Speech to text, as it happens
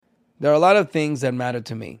There are a lot of things that matter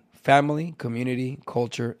to me: family, community,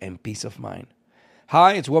 culture, and peace of mind.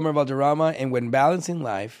 Hi, it's Wilmer Valderrama, and when balancing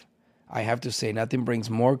life, I have to say nothing brings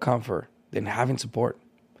more comfort than having support.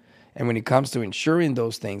 And when it comes to ensuring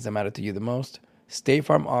those things that matter to you the most, State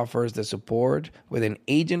Farm offers the support with an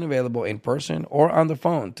agent available in person or on the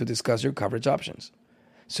phone to discuss your coverage options.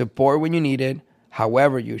 Support when you need it,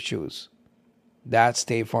 however you choose. That's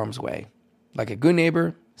State Farm's way. Like a good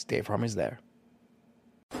neighbor, State Farm is there.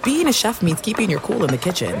 Being a chef means keeping your cool in the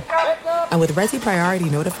kitchen. And with Resi Priority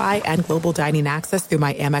Notify and Global Dining Access through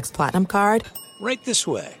my Amex Platinum card, right this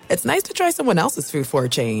way. It's nice to try someone else's food for a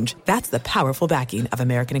change. That's the powerful backing of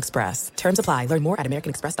American Express. Terms apply. Learn more at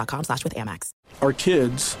americanexpress.com/withAmex. Our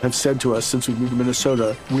kids have said to us since we moved to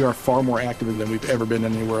Minnesota, we are far more active than we've ever been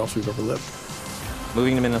anywhere else we've ever lived.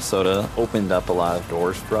 Moving to Minnesota opened up a lot of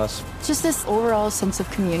doors for us. Just this overall sense of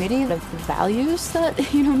community, of values that,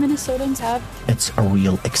 Minnesotans have. It's a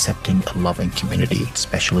real accepting, loving community,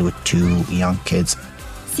 especially with 2 young kids.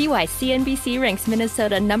 See why CNBC ranks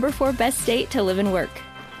Minnesota #4 best state to live and work.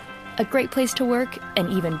 A great place to work, an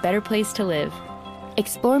even better place to live.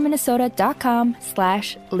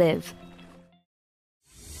 ExploreMinnesota.com/live.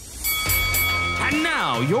 And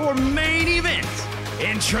now your main event.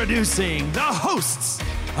 Introducing the hosts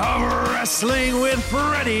of Wrestling with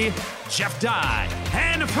Freddie, Jeff Dye,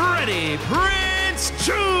 and Freddie Prinze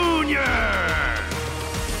Jr.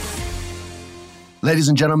 Ladies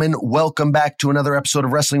and gentlemen, welcome back to another episode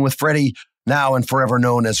of Wrestling with Freddie, now and forever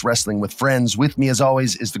known as Wrestling with Friends. With me, as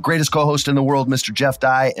always, is the greatest co-host in the world, Mr. Jeff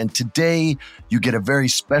Dye. And today, you get a very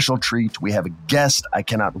special treat. We have a guest. I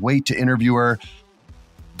cannot wait to interview her.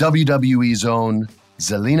 WWE's own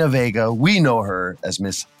Zelina Vega. We know her as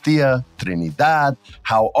Miss Thea Trinidad.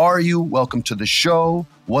 How are you? Welcome to the show.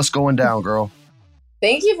 What's going down, girl?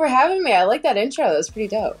 Thank you for having me. I like that intro. That was pretty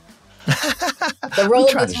dope. The roll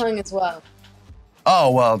of the tongue as well. Oh,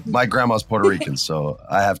 well, my grandma's Puerto Rican, so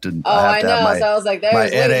I have to. I know. So I was like, there's my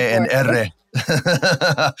ere and ere.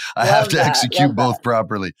 I have to execute both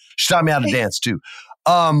properly. She taught me how to dance too.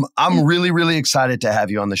 I'm really, really excited to have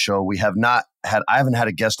you on the show. I haven't had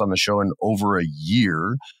a guest on the show in over a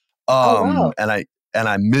year. Wow. And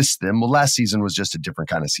I missed them. Well, last season was just a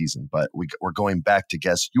different kind of season, but we're going back to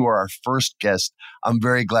guests. You are our first guest. I'm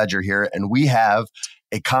very glad you're here. And we have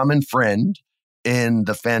a common friend in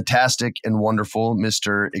the fantastic and wonderful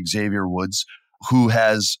Mr. Xavier Woods, who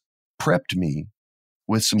has prepped me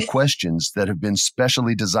with some questions that have been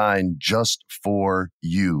specially designed just for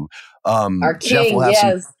you. Our king,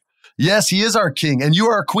 yes. Yes, he is our king. And you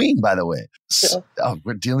are our queen, by the way.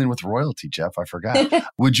 We're dealing with royalty, Jeff. I forgot.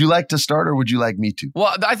 Would you like to start or would you like me to?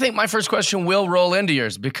 Well, I think my first question will roll into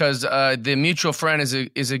yours because the mutual friend is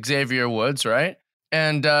Xavier Woods, right?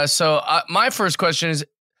 And so my first question is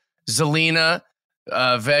Zelina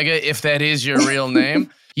Vega, if that is your real name.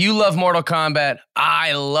 You love Mortal Kombat.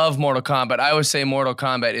 I love Mortal Kombat. I always say Mortal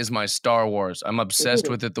Kombat is my Star Wars. I'm obsessed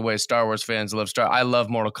with it the way Star Wars fans love I love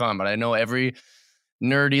Mortal Kombat. I know every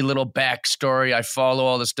nerdy little backstory. I follow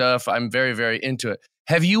all the stuff. I'm very, very into it.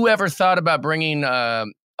 Have you ever thought about bringing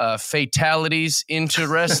fatalities into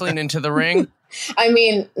wrestling, into the ring? I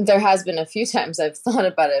mean, there has been a few times I've thought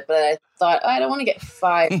about it, but I thought, I don't want to get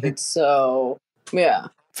fired. So, yeah.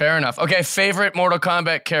 Fair enough. Okay, favorite Mortal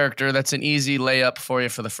Kombat character. That's an easy layup for you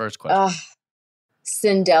for the first question.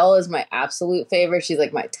 Sindel is my absolute favorite. She's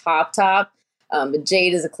like my top. But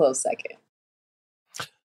Jade is a close second.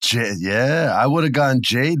 Yeah, I would have gone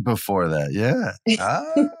Jade before that. Yeah.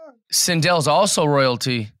 Sindel's also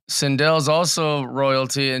royalty.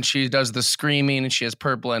 And she does the screaming, and she has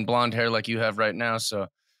purple and blonde hair like you have right now. So,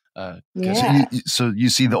 yeah. So you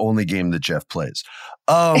see the only game that Jeff plays.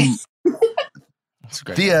 That's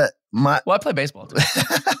great. Thea, I play baseball too.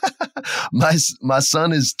 my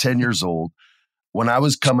son is 10 years old. When I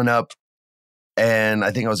was coming up, and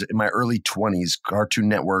I think I was in my early 20s, Cartoon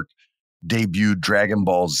Network debuted Dragon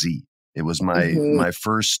Ball Z. It was my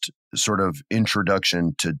first sort of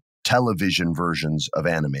introduction to television versions of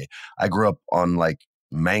anime. I grew up on like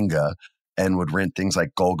manga and would rent things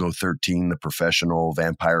like Golgo 13, The Professional,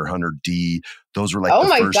 Vampire Hunter D. Those were like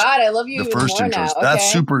God, I love you. The first intros. Now. Okay. That's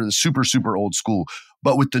super old school.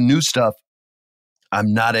 But with the new stuff,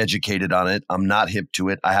 I'm not educated on it. I'm not hip to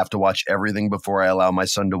it. I have to watch everything before I allow my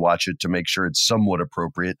son to watch it to make sure it's somewhat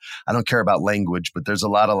appropriate. I don't care about language, but there's a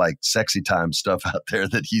lot of like sexy time stuff out there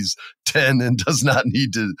that he's 10 and does not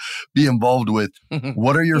need to be involved with.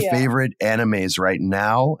 What are your favorite animes right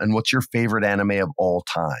now? And what's your favorite anime of all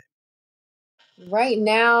time? Right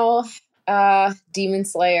now, Demon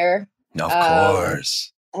Slayer. Of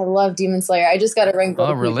course. I love Demon Slayer. I just got a Rengoku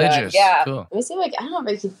done. religious. Yeah. Cool. Let me see I don't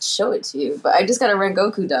know if I can show it to you, but I just got a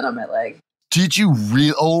Rengoku done on my leg. Did you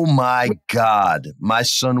really? Oh my God. My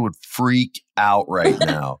son would freak out right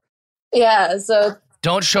now. Yeah, so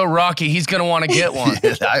Don't show Rocky. He's going to want to get one.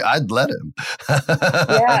 I'd let him.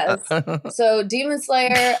 yes. So Demon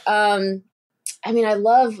Slayer, I mean, I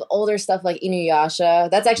love older stuff like Inuyasha.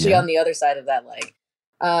 That's actually on the other side of that leg.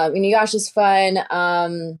 Inuyasha's fun.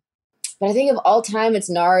 But I think of all time, it's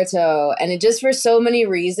Naruto. And it just for so many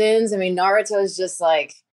reasons. I mean, Naruto is just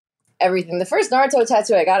like everything. The first Naruto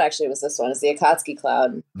tattoo I got actually was this one. It's the Akatsuki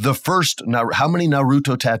Cloud. The first, how many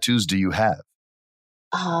Naruto tattoos do you have?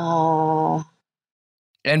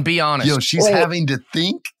 And be honest. Yo, she's having to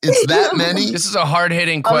think. It's that many? This is a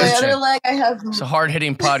hard-hitting On question. my other leg, I have... It's a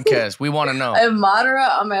hard-hitting podcast. We want to know. I have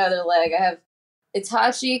Madara on my other leg. I have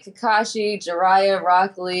Itachi, Kakashi, Jiraiya,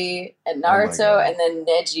 Rock Lee, and Naruto, and then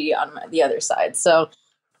Neji on the other side. So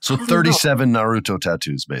 37 Naruto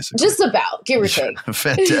tattoos, basically. Just about, give or take.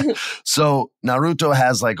 Fantastic. So Naruto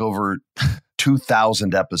has like over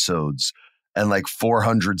 2,000 episodes and like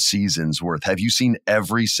 400 seasons worth. Have you seen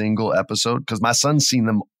every single episode? Because my son's seen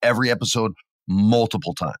them every episode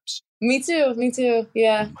multiple times. Me too.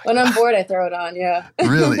 Yeah. When I'm bored, I throw it on. Yeah.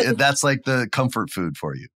 Really? That's like the comfort food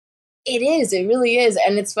for you. It is. It really is.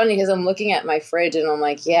 And it's funny because I'm looking at my fridge and I'm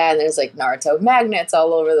like, yeah, and there's like Naruto magnets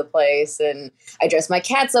all over the place. And I dress my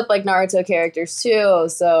cats up like Naruto characters too.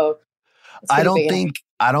 So I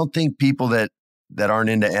don't think people that aren't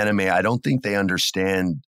into anime, I don't think they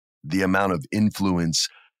understand the amount of influence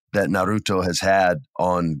that Naruto has had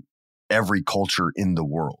on every culture in the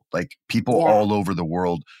world. Like people all over the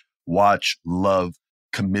world watch, love,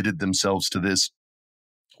 committed themselves to this.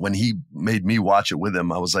 When he made me watch it with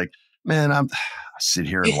him, I was like, man, I sit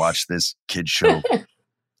here and watch this kid show.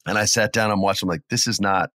 And I sat down and watched him like, this is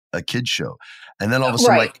not a kid show. And then all of a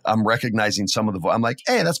sudden, like I'm recognizing some of the voice. I'm like,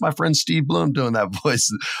 hey, that's my friend Steve Bloom doing that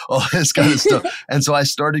voice, all this kind of stuff. And so I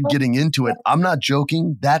started getting into it. I'm not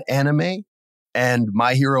joking. That anime and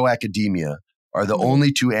My Hero Academia are the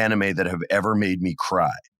only two anime that have ever made me cry.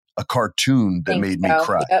 A cartoon that made me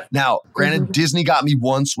cry. Yep. Now, granted, Disney got me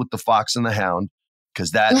once with The Fox and the Hound,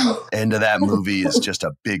 because that end of that movie is just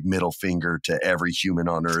a big middle finger to every human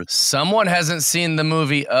on earth. Someone hasn't seen the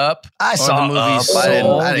movie Up. I saw the movie Up.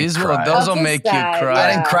 Soul. I didn't cry. Those will make you cry.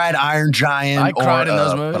 I didn't cry at Iron Giant. I cried in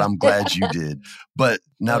those movies. But I'm glad you did. But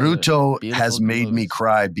Naruto has made me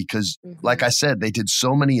cry because, like I said, they did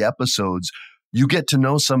so many episodes. You get to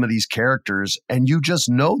know some of these characters and you just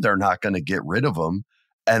know they're not going to get rid of them.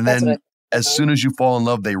 And then as soon as you fall in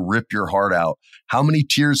love, they rip your heart out. How many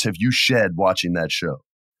tears have you shed watching that show?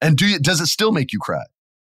 And does it still make you cry?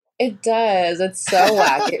 It does. It's so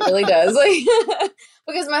whack. It really does. Like,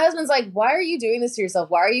 because my husband's like, why are you doing this to yourself?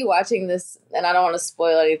 Why are you watching this? And I don't want to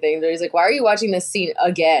spoil anything, but he's like, why are you watching this scene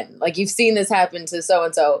again? Like, you've seen this happen to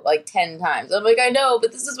so-and-so like 10 times. I'm like, I know,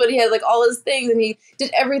 but this is what he had, like all his things, and he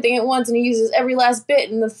did everything at once, and he uses every last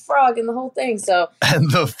bit, and the frog and the whole thing. So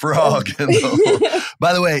and the frog. And the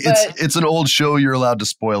By the way, it's an old show. You're allowed to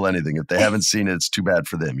spoil anything. If they haven't seen it, it's too bad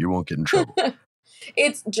for them. You won't get in trouble.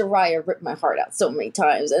 It's Jiraiya ripped my heart out so many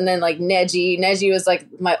times. And then like Neji was like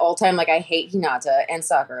my all-time, like I hate Hinata and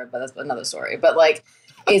Sakura, but that's another story. But like,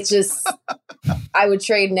 it's just, I would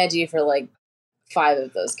trade Neji for like 5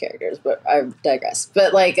 of those characters, but I digress.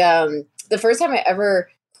 But like, the first time I ever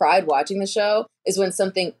cried watching the show is when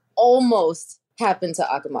something almost happened to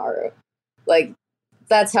Akamaru. Like,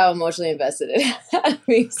 that's how emotionally invested it had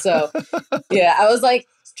me. So yeah, I was like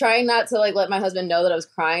trying not to like let my husband know that I was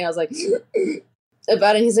crying. I was like,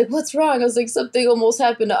 about it. He's like, what's wrong? I was like, something almost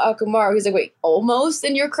happened to Akamaru. He's like, wait, almost?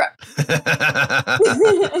 And you're crying?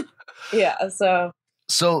 Yeah,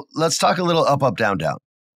 so let's talk a little up, down, down.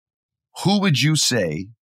 Who would you say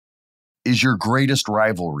is your greatest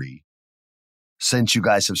rivalry since you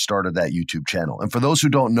guys have started that YouTube channel? And for those who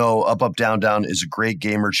don't know, Up, Down, Down is a great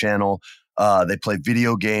gamer channel. They play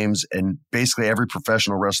video games, and basically every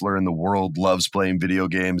professional wrestler in the world loves playing video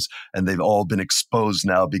games, and they've all been exposed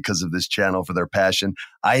now because of this channel for their passion.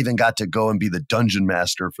 I even got to go and be the dungeon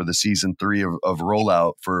master for the season 3 of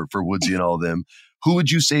Rollout for Woodsy and all of them. Who would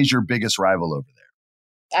you say is your biggest rival over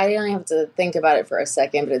there? I only have to think about it for a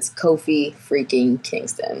second, but it's Kofi freaking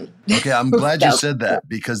Kingston. Okay, I'm glad you said that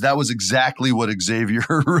because that was exactly what Xavier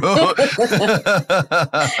wrote.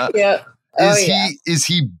 Yep. Is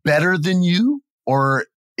he better than you, or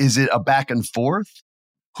is it a back and forth?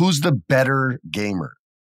 Who's the better gamer?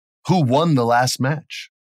 Who won the last match?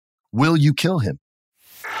 Will you kill him?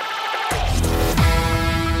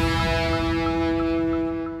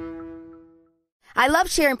 I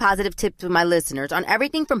love sharing positive tips with my listeners on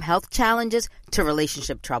everything from health challenges to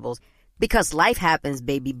relationship troubles. Because life happens,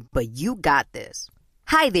 baby, but you got this.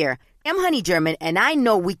 Hi there, I'm Honey German, and I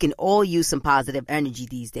know we can all use some positive energy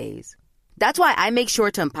these days. That's why I make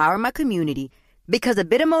sure to empower my community, because a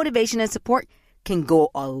bit of motivation and support can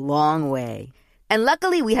go a long way. And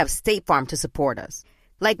luckily, we have State Farm to support us.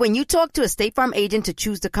 Like when you talk to a State Farm agent to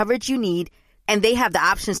choose the coverage you need, and they have the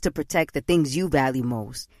options to protect the things you value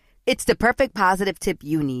most. It's the perfect positive tip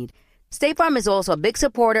you need. State Farm is also a big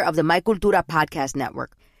supporter of the My Cultura podcast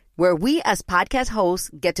network, where we as podcast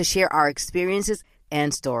hosts get to share our experiences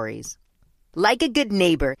and stories. Like a good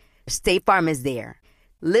neighbor, State Farm is there.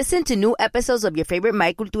 Listen to new episodes of your favorite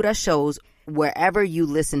My Cultura shows wherever you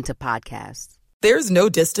listen to podcasts. There's no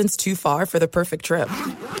distance too far for the perfect trip.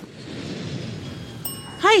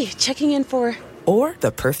 Hi, checking in for... Or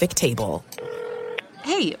the perfect table.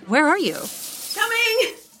 Hey, where are you?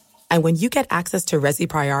 Coming! And when you get access to Resi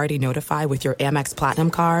Priority Notify with your Amex Platinum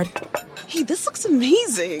card... Hey, this looks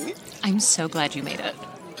amazing. I'm so glad you made it.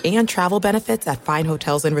 And travel benefits at fine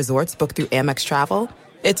hotels and resorts booked through Amex Travel,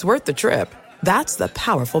 it's worth the trip. That's the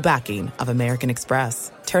powerful backing of American Express.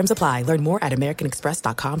 Terms apply. Learn more at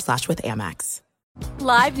americanexpress.com/withAmex.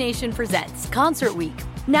 Live Nation presents Concert Week.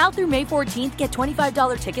 Now through May 14th, get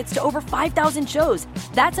 $25 tickets to over 5,000 shows.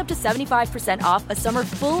 That's up to 75% off a summer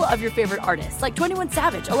full of your favorite artists like 21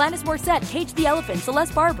 Savage, Alanis Morissette, Cage the Elephant,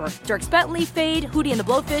 Celeste Barber, Dierks Bentley, Fade, Hootie and the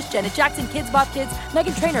Blowfish, Janet Jackson, Kidz Bop Kids,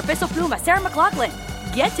 Meghan Trainor, Peso Pluma, Sarah McLachlan.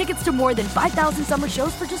 Get tickets to more than 5,000 summer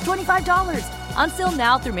shows for just $25. Until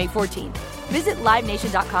now through May 14th. Visit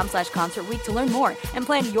LiveNation.com/Concert Week to learn more and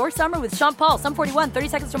plan your summer with Sean Paul, Sum 41, 30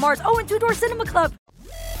 Seconds to Mars, and Two Door Cinema Club.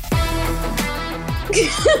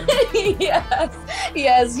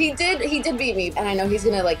 yes, he did beat me, and I know he's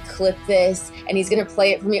gonna clip this and he's gonna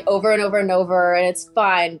play it for me over and over and over, and it's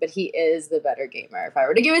fine. But he is the better gamer. If I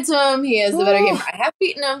were to give it to him, he is the better gamer. I have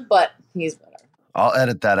beaten him, but he's better. I'll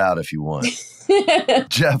edit that out if you want.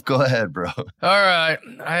 Jeff, go ahead, bro. All right.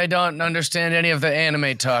 I don't understand any of the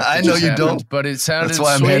anime talk. I know you don't. But it sounded That's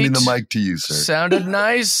why I'm sweet. handing the mic to you, sir. Sounded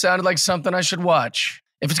nice. Sounded like something I should watch.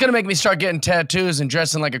 If it's gonna make me start getting tattoos and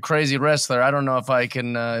dressing like a crazy wrestler, I don't know if I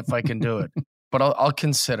can do it. But I'll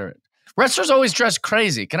consider it. Wrestlers always dress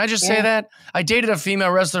crazy. Can I just say that? I dated a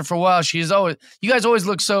female wrestler for a while. You guys always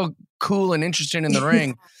look so cool and interesting in the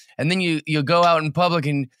ring, and then you go out in public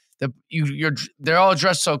and they're all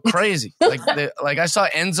dressed so crazy. Like I saw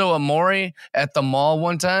Enzo Amore at the mall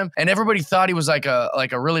one time, and everybody thought he was like a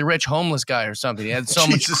really rich homeless guy or something. He had so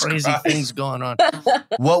much crazy things going on.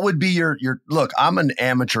 What would be your look? I'm an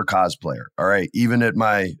amateur cosplayer. All right, even at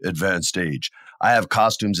my advanced age, I have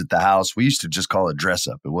costumes at the house. We used to just call it dress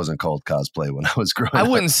up. It wasn't called cosplay when I was growing up. I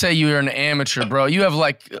wouldn't say you're an amateur, bro. You have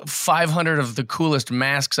like 500 of the coolest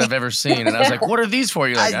masks I've ever seen, and I was like, "What are these for?"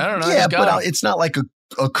 You're like, "I don't know." Yeah, but it's not like a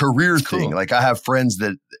career thing. Cool. Like I have friends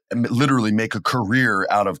that literally make a career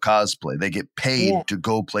out of cosplay. They get paid to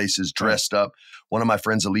go places dressed up. One of my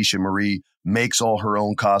friends, Alicia Marie, makes all her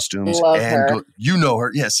own costumes. Love her. You know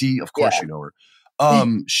her. Yeah, see, of course you know her.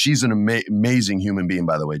 She's an amazing human being,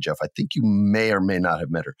 by the way, Jeff. I think you may or may not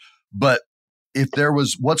have met her. But if there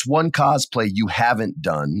was, what's one cosplay you haven't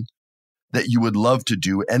done that you would love to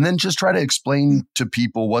do? And then just try to explain to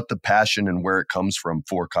people what the passion and where it comes from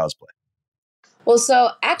for cosplay. Well, so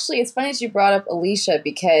actually, it's funny that you brought up Alicia,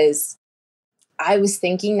 because I was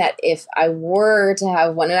thinking that if I were to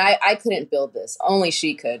have one, and I couldn't build this, only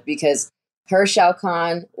she could, because her Shao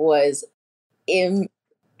Kahn was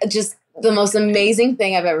just the most amazing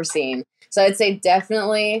thing I've ever seen. So I'd say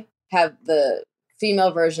definitely have the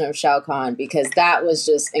female version of Shao Kahn, because that was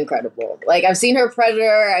just incredible. Like, I've seen her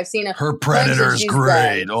Predator. I've seen her Predator is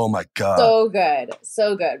great. Oh my God. So good.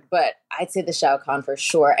 So good. But I'd say the Shao Kahn for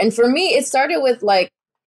sure. And for me, it started with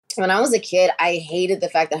when I was a kid, I hated the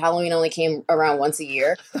fact that Halloween only came around once a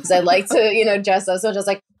year, because I like to, dress up. So I was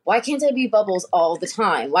like, why can't I be Bubbles all the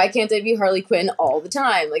time? Why can't I be Harley Quinn all the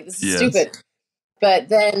time? Like, this is stupid. But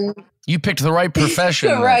then you picked the right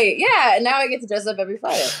profession. Right. Yeah. And now I get to dress up every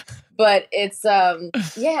Friday. But it's,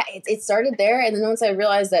 it started there. And then once I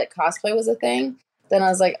realized that cosplay was a thing, then I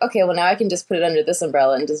was like, okay, well, now I can just put it under this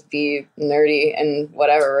umbrella and just be nerdy and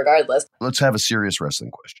whatever, regardless. Let's have a serious wrestling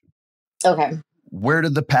question. Okay. Where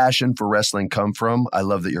did the passion for wrestling come from? I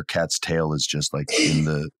love that your cat's tail is just like in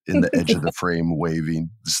the edge of the frame waving,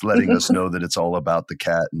 just letting us know that it's all about the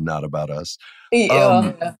cat and not about us.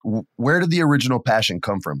 Where did the original passion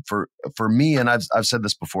come from? For me, and I've said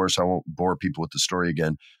this before, so I won't bore people with the story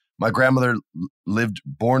again. My grandmother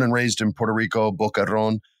born and raised in Puerto Rico, Boca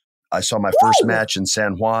Raton. I saw my first match in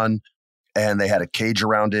San Juan. and they had a cage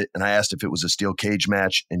around it. And I asked if it was a steel cage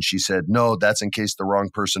match. And she said, no, that's in case the wrong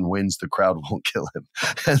person wins, the crowd won't kill him.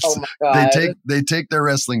 Oh my God. They take their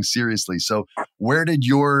wrestling seriously. So where did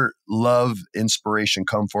your love, inspiration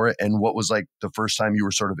come for it? And what was like the first time you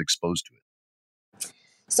were sort of exposed to it?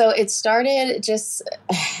 So it started just,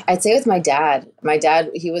 I'd say with my dad. My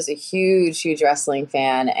dad, he was a huge, huge wrestling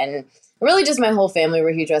fan. And really just my whole family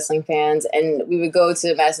were huge wrestling fans. And we would go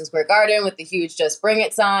to Madison Square Garden with the huge Just Bring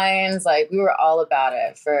It signs. Like, we were all about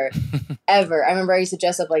it forever. I remember I used to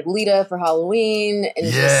dress up like Lita for Halloween. And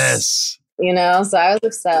yes. So I was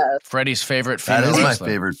obsessed. Freddie's favorite female wrestler. That is my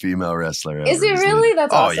favorite female wrestler ever. Is it really?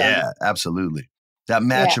 That's awesome. Oh, yeah, absolutely. That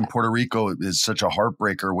match in Puerto Rico is such a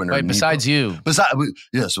heartbreaker when Wait, besides you.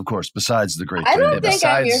 Yes, of course. Besides the great I don't think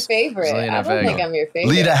I'm your favorite. Zelina I don't think I'm your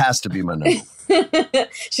favorite. Lita has to be my number. I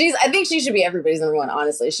think she should be everybody's number one,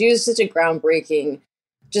 honestly. She was such a groundbreaking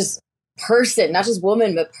just person, not just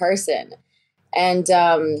woman, but person. And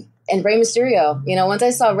Rey Mysterio, once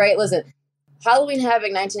I saw Rey, listen, Halloween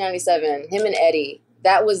Havoc 1997, him and Eddie,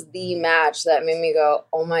 that was the match that made me go,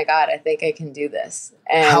 oh my God, I think I can do this.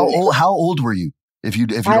 And how old were you? If you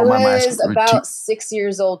don't mind my asking. I was about 6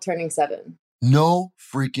 years old, turning 7. No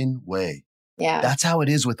freaking way. Yeah. That's how it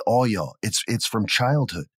is with all y'all. It's from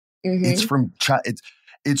childhood. Mm-hmm. It's from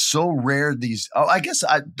it's so rare I guess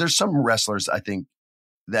there's some wrestlers I think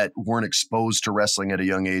that weren't exposed to wrestling at a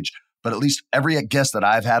young age, but at least every guest that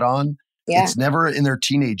I've had on, it's never in their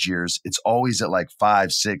teenage years. It's always at like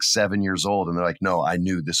 5, 6, 7 years old. And they're like, no, I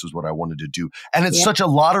knew this was what I wanted to do. And it's such a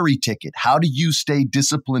lottery ticket. How do you stay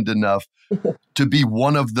disciplined enough to be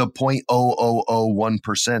one of the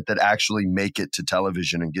 0.0001% that actually make it to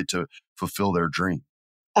television and get to fulfill their dream?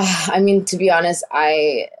 I mean, to be honest,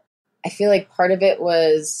 I feel like part of it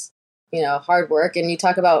was, hard work. And you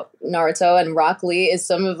talk about Naruto, and Rock Lee is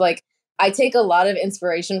some of like, I take a lot of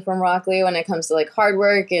inspiration from Rock Lee when it comes to like hard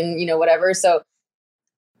work and, whatever. So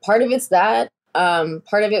part of it's that.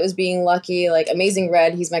 Part of it was being lucky, like Amazing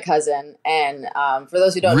Red, he's my cousin. And for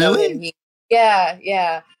those who don't know him,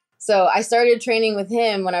 yeah. So I started training with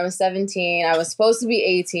him when I was 17. I was supposed to be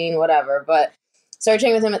 18, whatever, but started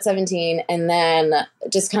training with him at 17 and then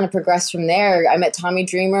just kind of progressed from there. I met Tommy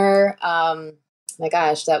Dreamer. My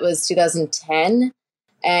gosh, that was 2010.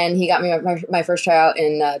 And he got me my first tryout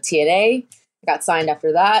in TNA. Got signed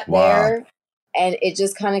after that there. And it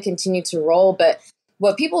just kind of continued to roll. But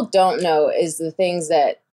what people don't know is the things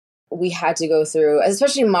that we had to go through,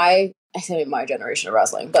 especially my generation of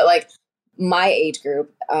wrestling, but like my age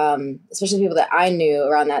group, especially people that I knew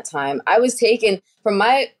around that time. I was taken from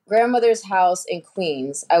my grandmother's house in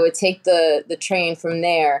Queens. I would take the train from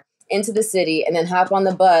there into the city and then hop on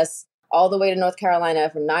the bus all the way to North Carolina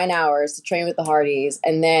for 9 hours to train with the Hardys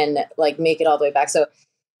and then like make it all the way back. So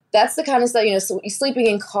that's the kind of stuff, so sleeping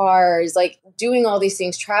in cars, like doing all these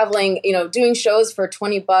things, traveling, doing shows for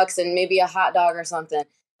 $20 and maybe a hot dog or something.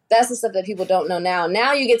 That's the stuff that people don't know now.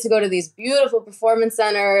 Now you get to go to these beautiful performance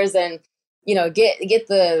centers and, get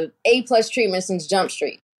the A+ treatment since Jump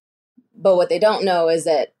Street. But what they don't know is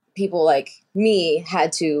that people like me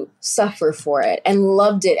had to suffer for it and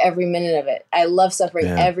loved it every minute of it. I love suffering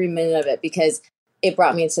every minute of it because it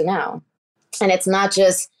brought me to now. And it's not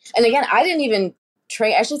just, and again, I didn't even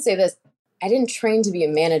train. I should say this. I didn't train to be a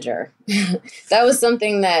manager. That was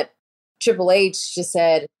something that Triple H just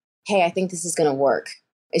said, hey, I think this is going to work.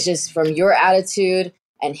 It's just from your attitude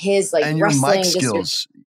and his like and your wrestling mic skills.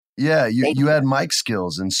 You had mic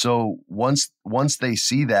skills. And so once they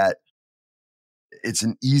see that, it's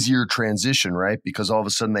an easier transition, right? Because all of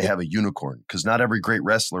a sudden they have a unicorn, because not every great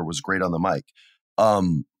wrestler was great on the mic.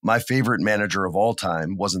 My favorite manager of all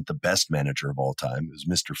time wasn't the best manager of all time. It was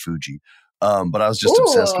Mr. Fuji. But I was just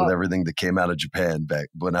obsessed with everything that came out of Japan back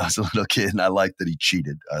when I was a little kid. And I liked that he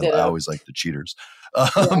cheated. I always liked the cheaters.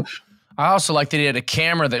 I also liked that he had a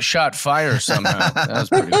camera that shot fire somehow. That was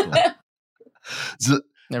pretty cool.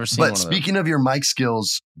 Never seen one of those. But speaking of your mic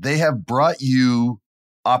skills, they have brought you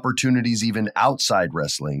opportunities even outside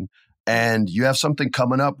wrestling. And you have something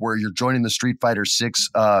coming up where you're joining the Street Fighter 6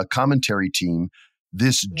 commentary team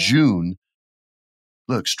this June.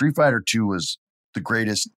 Look, Street Fighter 2 was the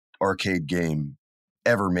greatest arcade game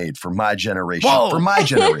ever made for my generation. Whoa! For my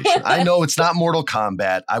generation. I know it's not Mortal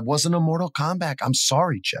Kombat. I wasn't a Mortal Kombat. I'm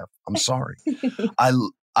sorry, Jeff. I'm sorry.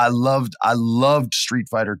 I loved Street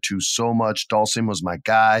Fighter 2 so much. Dhalsim was my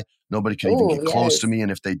guy. Nobody could even get close to me. And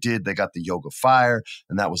if they did, they got the Yoga Fire,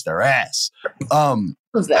 and that was their ass.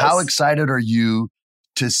 How excited are you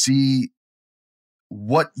to see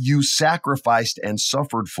what you sacrificed and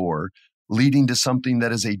suffered for, leading to something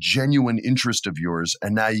that is a genuine interest of yours,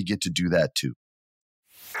 and now you get to do that too?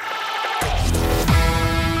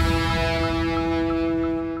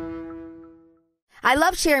 I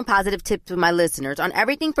love sharing positive tips with my listeners on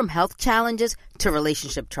everything from health challenges to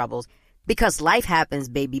relationship troubles. Because life happens,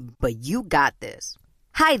 baby, but you got this.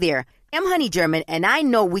 Hi there, I'm Honey German, and I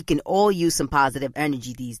know we can all use some positive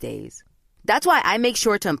energy these days. That's why I make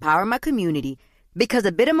sure to empower my community, because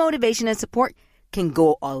a bit of motivation and support can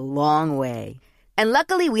go a long way. And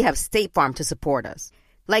luckily, we have State Farm to support us.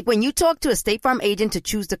 Like when you talk to a State Farm agent to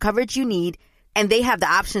choose the coverage you need, and they have the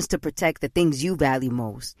options to protect the things you value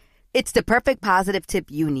most. It's the perfect positive tip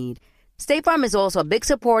you need. State Farm is also a big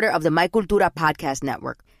supporter of the My Cultura podcast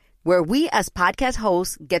network, where we as podcast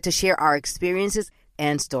hosts get to share our experiences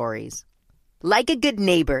and stories. Like a good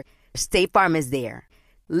neighbor, State Farm is there.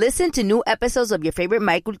 Listen to new episodes of your favorite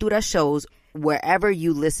My Cultura shows wherever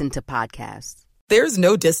you listen to podcasts. There's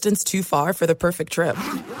no distance too far for the perfect trip.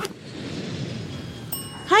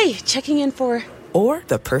 Hi, checking in for... Or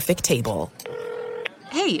the perfect table.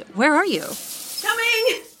 Hey, where are you?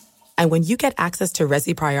 Coming! And when you get access to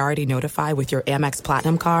Resi Priority Notify with your Amex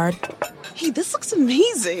Platinum card... Hey, this looks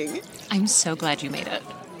amazing. I'm so glad you made it.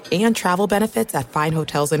 And travel benefits at fine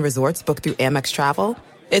hotels and resorts booked through Amex Travel,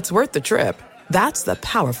 it's worth the trip. That's the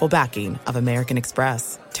powerful backing of American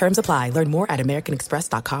Express. Terms apply. Learn more at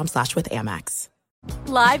americanexpress.com/withAmex.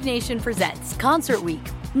 Live Nation presents Concert Week.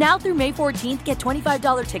 Now through May 14th, get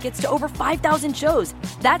 $25 tickets to over 5,000 shows.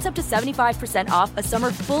 That's up to 75% off a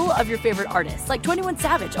summer full of your favorite artists like 21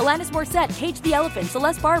 Savage, Alanis Morissette, Cage the Elephant,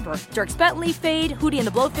 Celeste Barber, Dierks Bentley, Fade, Hootie and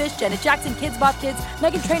the Blowfish, Janet Jackson, Kids Bop Kids,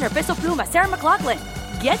 Meghan Trainor, Bissell Pluma, Sarah McLachlan.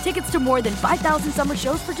 Get tickets to more than 5,000 summer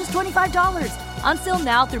shows for just $25. Until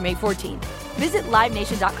now through May 14th. Visit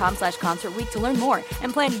LiveNation.com/Concert Week to learn more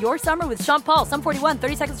and plan your summer with Sean Paul, Sum 41,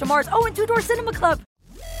 30 Seconds to Mars, and Two Door Cinema Club.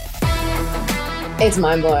 It's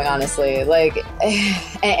mind-blowing, honestly. Like,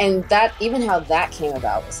 and that, even how that came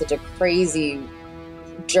about was such a crazy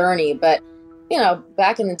journey. But, you know,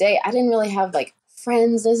 back in the day, I didn't really have, like,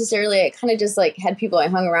 friends necessarily. I kind of just, like, had people I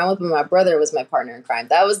hung around with, but my brother was my partner in crime.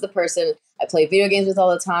 That was the person I played video games with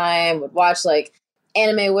all the time, would watch, like,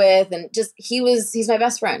 anime with, and just, he's my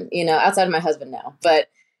best friend, you know, outside of my husband now. But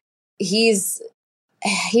he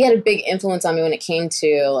had a big influence on me when it came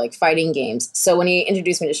to like fighting games. So when he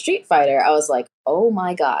introduced me to Street Fighter, I was like, oh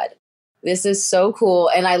my God, this is so cool.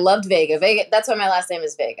 And I loved Vega. That's why my last name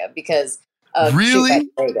is Vega, because of really?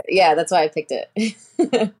 Street Fighter Vega. Yeah, that's why I picked it.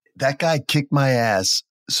 That guy kicked my ass.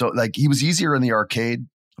 So like he was easier in the arcade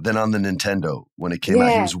than on the Nintendo when it came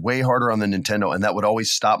out. He was way harder on the Nintendo, and that would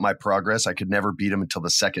always stop my progress. I could never beat him until the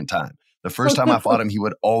second time. The first time I fought him, he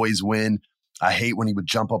would always win. I hate when he would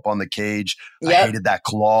jump up on the cage. Yep. I hated that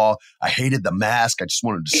claw. I hated the mask. I just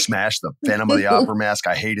wanted to smash the Venom of the Opera mask.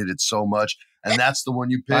 I hated it so much. And that's the one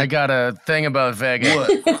you picked. I got a thing about Vega.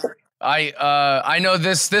 What? I know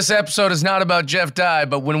this episode is not about Jeff Dye,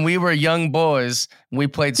 but when we were young boys, we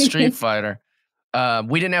played Street Fighter.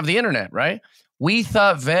 We didn't have the internet, right? We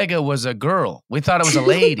thought Vega was a girl. We thought it was a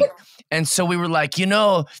lady. And so we were like, you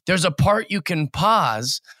know, there's a part you can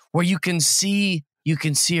pause where you can see her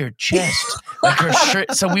chest, like her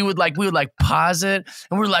shirt. So we would pause it,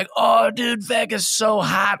 and we were like, oh, dude, Vega's so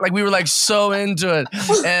hot. Like we were like so into it,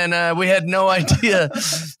 and we had no idea.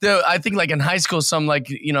 I think like in high school, some like,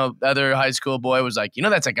 you know, other high school boy was like, you know,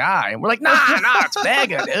 that's a guy, and we're like, nah, it's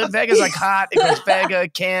Vega, dude. Vega's like hot. It goes Vega,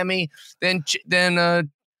 Cammy, then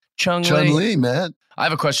Chun-Li, man. I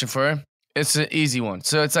have a question for her. It's an easy one.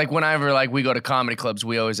 So it's like whenever like we go to comedy clubs,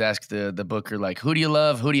 we always ask the booker, like, who do you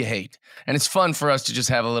love? Who do you hate? And it's fun for us to just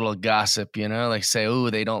have a little gossip, you know, like say, oh,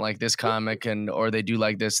 they don't like this comic or they do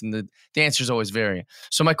like this. And the answers always vary.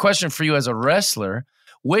 So my question for you as a wrestler,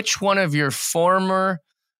 which one of your former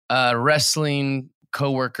wrestling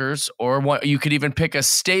coworkers, or you could even pick a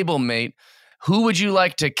stablemate, who would you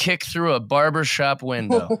like to kick through a barbershop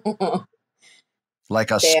window?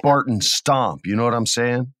 Like a Spartan stomp. You know what I'm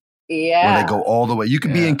saying? Yeah. Where they go all the way. You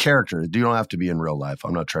can be in character. You don't have to be in real life.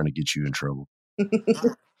 I'm not trying to get you in trouble.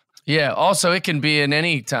 Yeah. Also, it can be in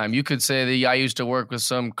any time. You could say that I used to work with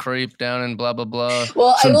some creep down in blah, blah, blah.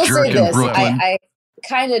 Well, I will say this. Brooklyn. I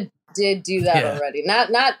kind of did do that already.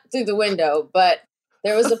 Not through the window, but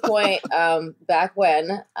there was a point back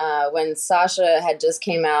when Sasha had just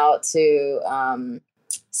came out to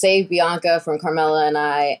save Bianca from Carmella and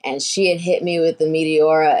I, and she had hit me with the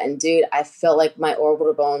Meteora, and dude, I felt like my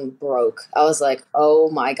orbital bone broke. I was like, oh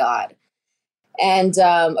my God. And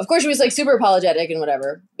of course she was like super apologetic and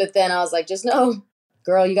whatever, but then I was like, just know,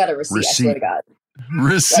 girl, you got a receipt. I swear to God.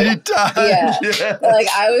 Receipt time. Yeah. Like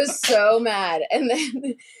I was so mad. And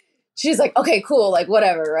then she's like, okay, cool, like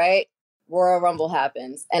whatever, right? Royal Rumble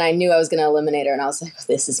happens, and I knew I was going to eliminate her, and I was like,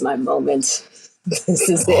 this is my moment. This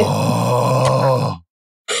is it. Oh.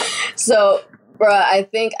 So Bruh, I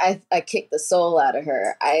think I kicked the soul out of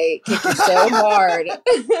her. I kicked her so hard.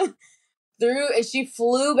 And she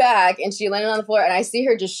flew back and she landed on the floor and I see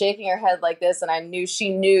her just shaking her head like this and I knew she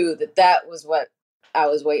knew that was what I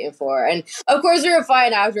was waiting for. And of course we were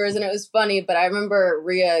fine afterwards and it was funny, but I remember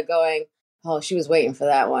Rhea going, oh, she was waiting for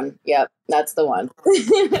that one. Yep, that's the one.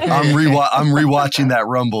 I'm rewatching that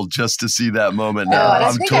Rumble just to see that moment now. And I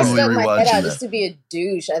I'm think totally I stuck my head rewatching out that. just to be a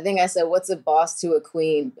douche. I think I said, what's a boss to a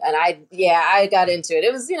queen? And I got into it.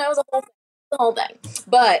 It was, it was a whole thing.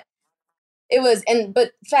 But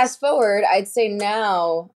but fast forward, I'd say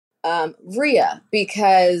now, Rhea,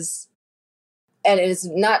 because, and it's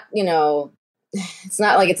not, it's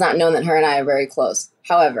not like it's not known that her and I are very close.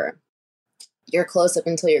 However, you're close up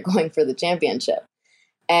until you're going for the championship.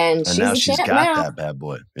 And now she's got now. that bad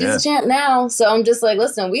boy. She's a champ now. So I'm just like,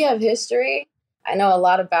 listen, we have history. I know a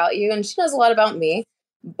lot about you and she knows a lot about me,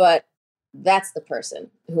 but that's the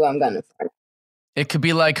person who I'm gunning for. It could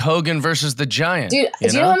be like Hogan versus the Giant. Dude, do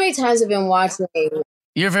you know how many times I've been watching?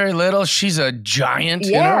 You're very little. She's a giant.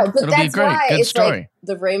 Yeah, but it'll that's be great. why Good it's story. like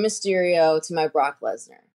the Rey Mysterio to my Brock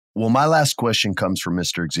Lesnar. Well, my last question comes from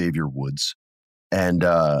Mr. Xavier Woods, and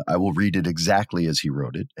I will read it exactly as he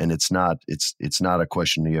wrote it. And it's not a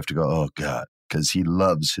question that you have to go, oh God, because he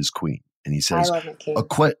loves his queen. And he says, I love my king.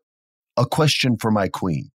 A question for my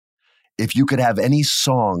queen. If you could have any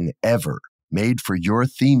song ever made for your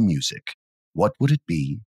theme music, what would it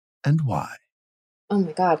be and why? Oh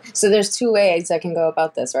my God. So there's two ways I can go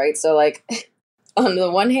about this, right? So like on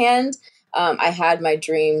the one hand, I had my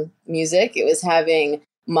dream music. It was having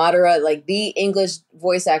Madara, like the English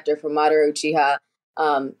voice actor for Madara Uchiha,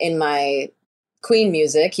 in my Queen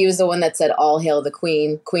music. He was the one that said "All hail the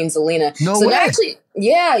Queen," Queen Zelina. No so way. Actually,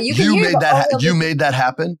 yeah, you made that. You made that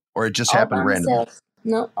happen, or it just happened randomly.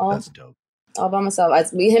 No, that's dope. All by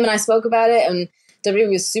myself. Him and I spoke about it, and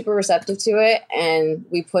WWE was super receptive to it, and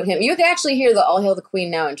we put him. You can actually hear the "All hail the Queen"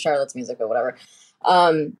 now in Charlotte's music or whatever.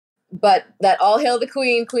 But that "All hail the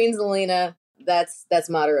Queen," Queen Zelina, that's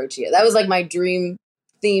Madara Uchiha. That was like my dream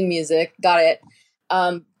theme music. Got it.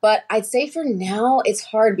 But I'd say for now it's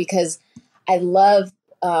hard because I love,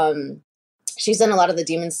 she's done a lot of the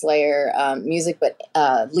Demon Slayer music, but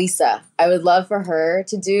Lisa, I would love for her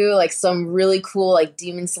to do like some really cool, like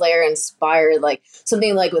Demon Slayer inspired, like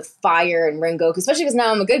something like with fire and Rengoku, especially because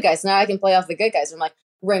now I'm a good guy. So now I can play off the good guys. So I'm like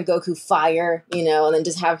Rengoku fire, and then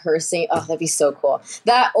just have her sing. Oh, that'd be so cool.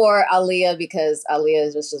 That or Aaliyah, because Aaliyah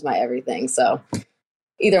is just my everything. So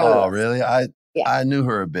either one. Oh, really? I knew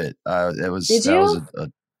her a bit. Did you?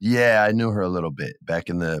 Yeah, I knew her a little bit back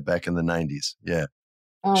in the 90s. Yeah.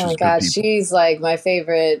 Oh my God, she's like my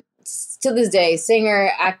favorite to this day.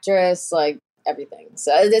 Singer, actress, like everything.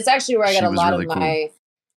 So it's actually where I got a lot of my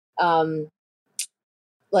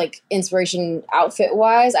like inspiration outfit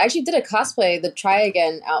wise. I actually did a cosplay, the Try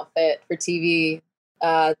Again outfit for TV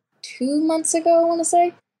 2 months ago, I want to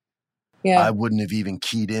say. Yeah. I wouldn't have even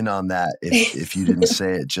keyed in on that if you didn't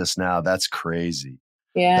say it just now. That's crazy.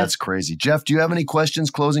 Yeah. That's crazy. Jeff, do you have any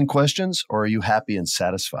closing questions, or are you happy and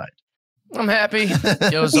satisfied? I'm happy.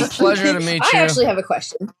 It was a pleasure to meet you. I actually have a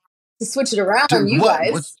question. To switch it around on you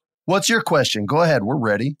guys. What's your question? Go ahead. We're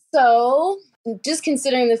ready. So just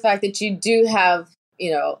considering the fact that you do have,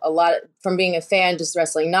 a lot from being a fan, just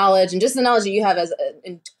wrestling knowledge and just the knowledge that you have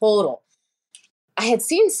in total. I had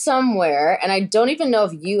seen somewhere, and I don't even know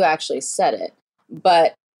if you actually said it,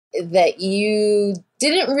 but that you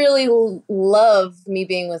didn't really love me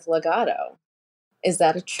being with Legado. Is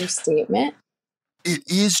that a true statement? It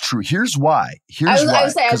is true. Here's why. I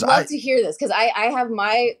would say I'd love to hear this because I have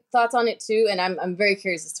my thoughts on it too, and I'm very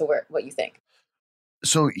curious as to what you think.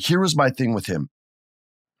 So here was my thing with him.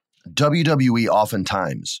 WWE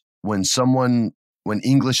oftentimes, when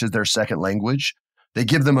English is their second language, they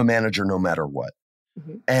give them a manager no matter what.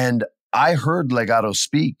 Mm-hmm. And I heard Legado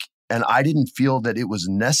speak, and I didn't feel that it was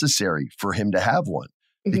necessary for him to have one,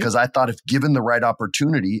 mm-hmm. because I thought if given the right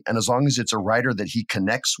opportunity, and as long as it's a writer that he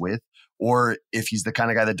connects with, or if he's the kind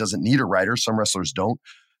of guy that doesn't need a writer, some wrestlers don't,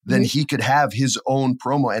 then mm-hmm. he could have his own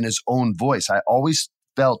promo and his own voice. I always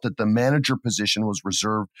felt that the manager position was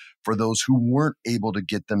reserved for those who weren't able to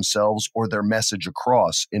get themselves or their message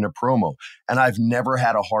across in a promo. And I've never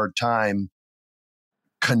had a hard time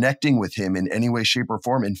connecting with him in any way, shape, or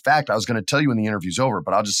form. In fact, I was going to tell you when the interview's over,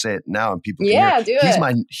 but I'll just say it now and people can hear. Do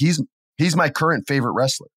it. He's my current favorite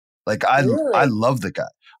wrestler. Like I love the guy.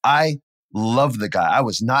 I love the guy. I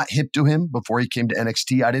was not hip to him before he came to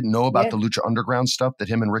NXT. I didn't know about the Lucha Underground stuff that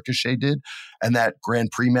him and Ricochet did, and that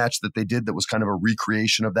Grand Prix match that they did that was kind of a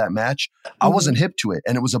recreation of that match. Mm-hmm. I wasn't hip to it.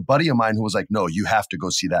 And it was a buddy of mine who was like, no, you have to go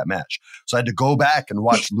see that match. So I had to go back and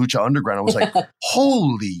watch Lucha Underground. I was like,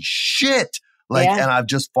 holy shit. Like, and I've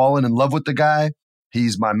just fallen in love with the guy.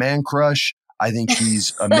 He's my man crush. I think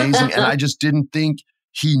he's amazing. And I just didn't think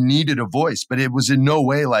he needed a voice, but it was in no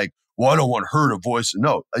way like, well, I don't want her to voice.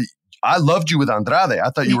 No, I loved you with Andrade. I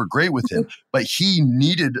thought you were great with him, but he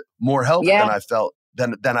needed more help than I felt,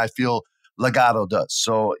 than I feel Legado does.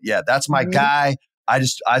 So yeah, that's my guy. I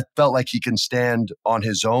felt like he can stand on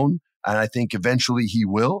his own. And I think eventually he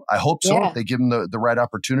will. I hope so. If they give him the right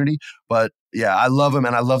opportunity. But yeah, I love him.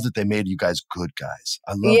 And I love that they made you guys good guys.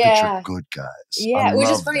 I love that you're good guys. Yeah, which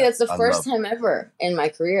is funny. That's the first time ever in my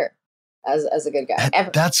career as a good guy. Ever.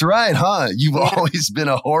 That's right, huh? You've always been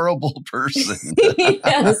a horrible person.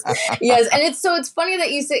 yes. And it's funny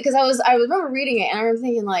that you say, because I remember reading it and I remember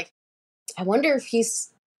thinking like, I wonder if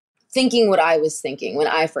he's thinking what I was thinking when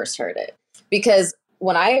I first heard it. Because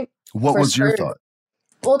when what was your thought?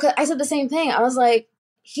 Well, 'cause I said the same thing. I was like,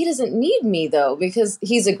 he doesn't need me though, because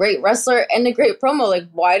he's a great wrestler and a great promo. Like,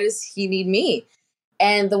 why does he need me?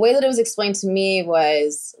 And the way that it was explained to me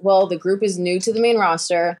was, well, the group is new to the main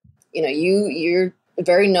roster. You know, you're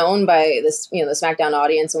very known by this, you know, the SmackDown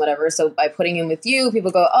audience and whatever. So by putting him with you,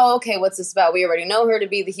 people go, oh, okay, what's this about? We already know her to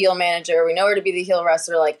be the heel manager. We know her to be the heel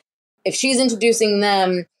wrestler. Like, if she's introducing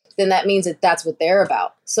them, then that means that that's what they're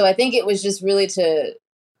about. So I think it was just really to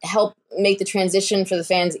help make the transition for the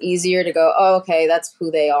fans easier to go, oh, okay, that's who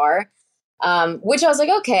they are. Which I was like,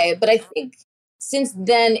 okay. But I think since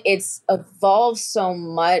then it's evolved so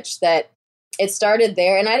much that it started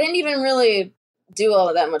there. And I didn't even really do all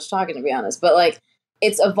of that much talking, to be honest. But like,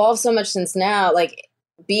 it's evolved so much since now, like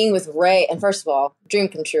being with Ray. And first of all, dream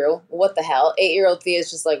come true. What the hell? 8-year-old Thea is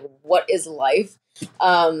just like, what is life?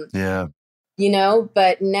 You know,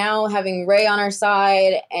 but now having Ray on our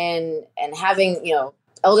side and having, you know,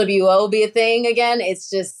 LWO be a thing again,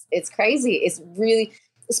 it's crazy. It's really,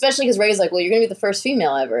 especially because Ray's like, well, you're going to be the first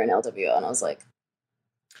female ever in LWO. And I was like,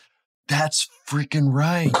 that's freaking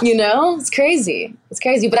right. You know, it's crazy. It's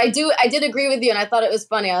crazy. But I did agree with you. And I thought it was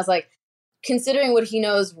funny. I was like, considering what he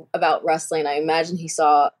knows about wrestling, I imagine he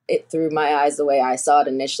saw it through my eyes the way I saw it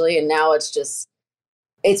initially. And now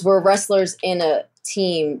we're wrestlers in a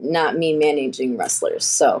team, not me managing wrestlers.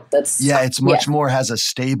 So it's much more has a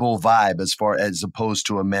stable vibe as opposed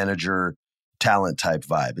to a manager talent type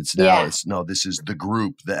vibe. This is the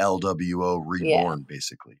group, the LWO reborn,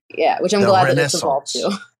 basically. Yeah, which I'm glad that it's evolved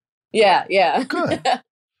to. Yeah. Good.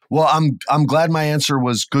 Well, I'm glad my answer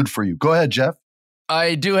was good for you. Go ahead, Jeff.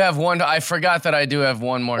 I do have one. I forgot that I do have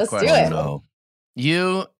one more question. Do it. No.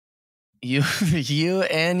 You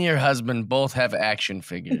and your husband both have action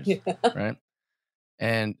figures, right?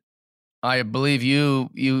 And I believe you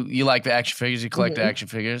like the action figures. You collect action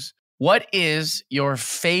figures. What is your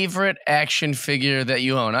favorite action figure that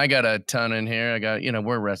you own? I got a ton in here.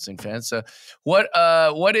 We're wrestling fans. So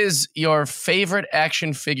what is your favorite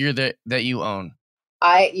action figure that you own?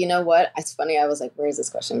 You know what? It's funny. I was like, where is this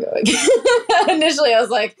question going? Initially, I was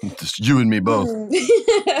like, just you and me both.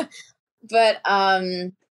 But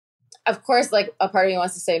of course, like a part of me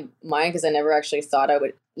wants to say mine because I never actually thought I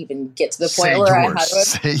would even get to the point where I had one.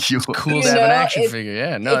 Say yours. Cool to have an action figure.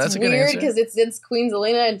 Yeah, no, that's a good answer. It's weird because it's Queen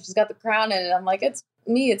Zelina and she's got the crown and I'm like, it's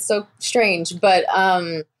me. It's so strange. But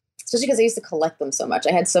especially because I used to collect them so much.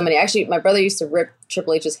 I had so many. Actually, my brother used to rip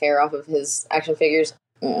Triple H's hair off of his action figures.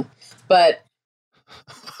 Yeah. But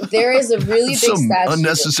there is a really big statue.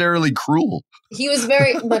 Unnecessarily cruel. He was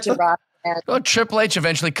very much a rock fan. Well, Triple H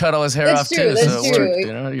eventually cut all his hair off too. That's so true. It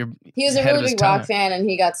worked, he was a really big rock fan, and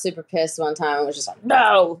he got super pissed one time and was just like,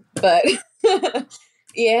 "No!" But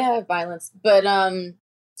yeah, violence. But I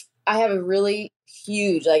have a really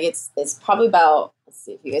huge, like it's probably about. Let's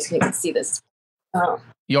see if you guys can even see this.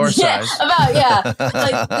 Your size.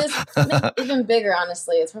 Like this, even bigger.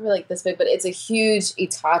 Honestly, it's probably like this big, but it's a huge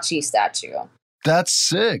Itachi statue. That's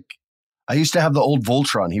sick. I used to have the old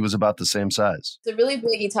Voltron. He was about the same size. It's a really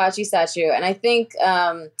big Itachi statue. And I think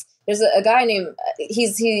there's a guy named,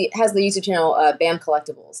 he has the YouTube channel BAM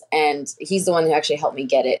Collectibles. And he's the one who actually helped me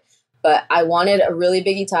get it. But I wanted a really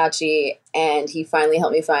big Itachi. And he finally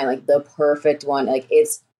helped me find like the perfect one. Like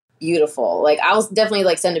it's beautiful. Like I'll definitely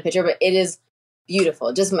like send a picture, but it is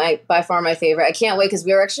beautiful. Just by far my favorite. I can't wait because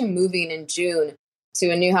we are actually moving in June to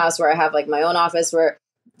a new house where I have like my own office where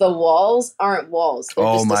the walls aren't walls. They're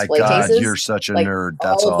oh just my God, cases. You're such a nerd.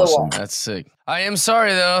 That's awesome. That's sick. I am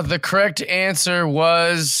sorry though. The correct answer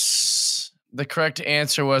was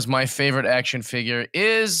my favorite action figure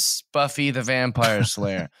is Buffy the Vampire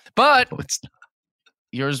Slayer. But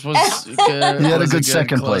yours was good. You had a good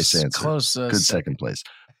second place answer. Close. Good second place.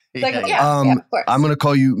 Of course. I'm going to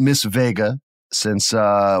call you Miss Vega since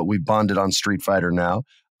we bonded on Street Fighter now.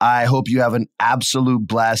 I hope you have an absolute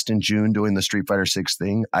blast in June doing the Street Fighter 6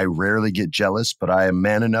 thing. I rarely get jealous, but I am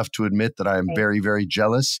man enough to admit that I am very, very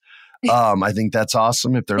jealous. I think that's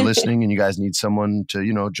awesome. If they're listening and you guys need someone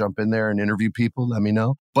to, jump in there and interview people, let me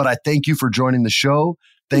know. But I thank you for joining the show.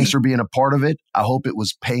 Thanks for being a part of it. I hope it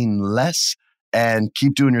was painless, and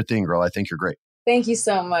keep doing your thing, girl. I think you're great. Thank you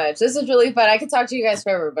so much. This is really fun. I could talk to you guys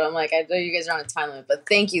forever, but I'm like, I know you guys are on a time limit, but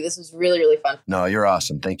thank you. This was really, really fun. No, you're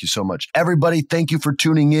awesome. Thank you so much. Everybody, thank you for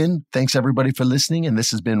tuning in. Thanks everybody for listening. And this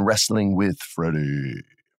has been Wrestling with Freddie.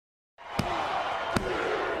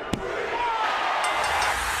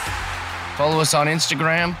 Follow us on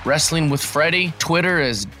Instagram, Wrestling with Freddie. Twitter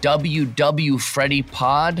is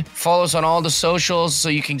WWFreddiePod. Follow us on all the socials so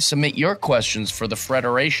you can submit your questions for the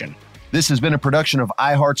Federation. This has been a production of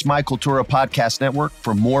iHeart's My Cultura Podcast Network.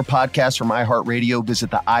 For more podcasts from iHeartRadio,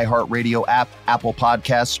 visit the iHeartRadio app, Apple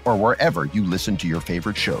Podcasts, or wherever you listen to your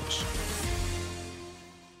favorite shows.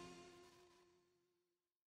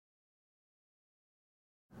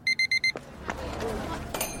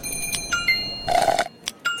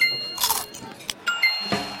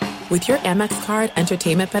 With your Amex card,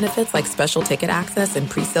 entertainment benefits like special ticket access and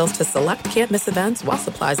pre-sales to select can't-miss events while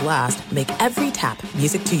supplies last make every tap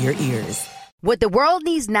music to your ears. What the world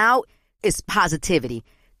needs now is positivity.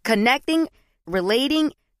 Connecting,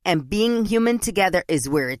 relating, and being human together is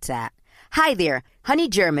where it's at. Hi there, Honey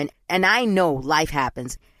German, and I know life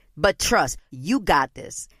happens, but trust, you got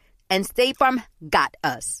this. And State Farm got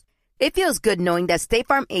us. It feels good knowing that State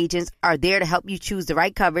Farm agents are there to help you choose the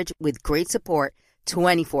right coverage with great support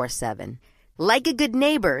 24/7. Like a good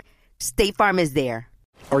neighbor, State Farm is there.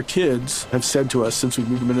 Our kids have said to us since we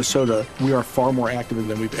moved to Minnesota, we are far more active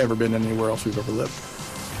than we've ever been anywhere else we've ever lived.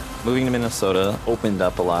 Moving to Minnesota opened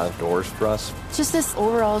up a lot of doors for us. Just this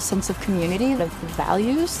overall sense of community, of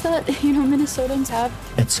values that, Minnesotans have.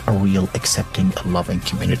 It's a real accepting, loving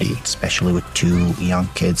community, especially with 2 young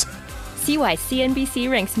kids. See why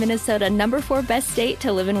CNBC ranks Minnesota number 4 best state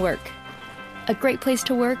to live and work. A great place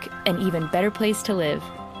to work, an even better place to live.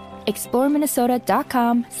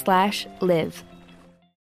 ExploreMinnesota.com/live.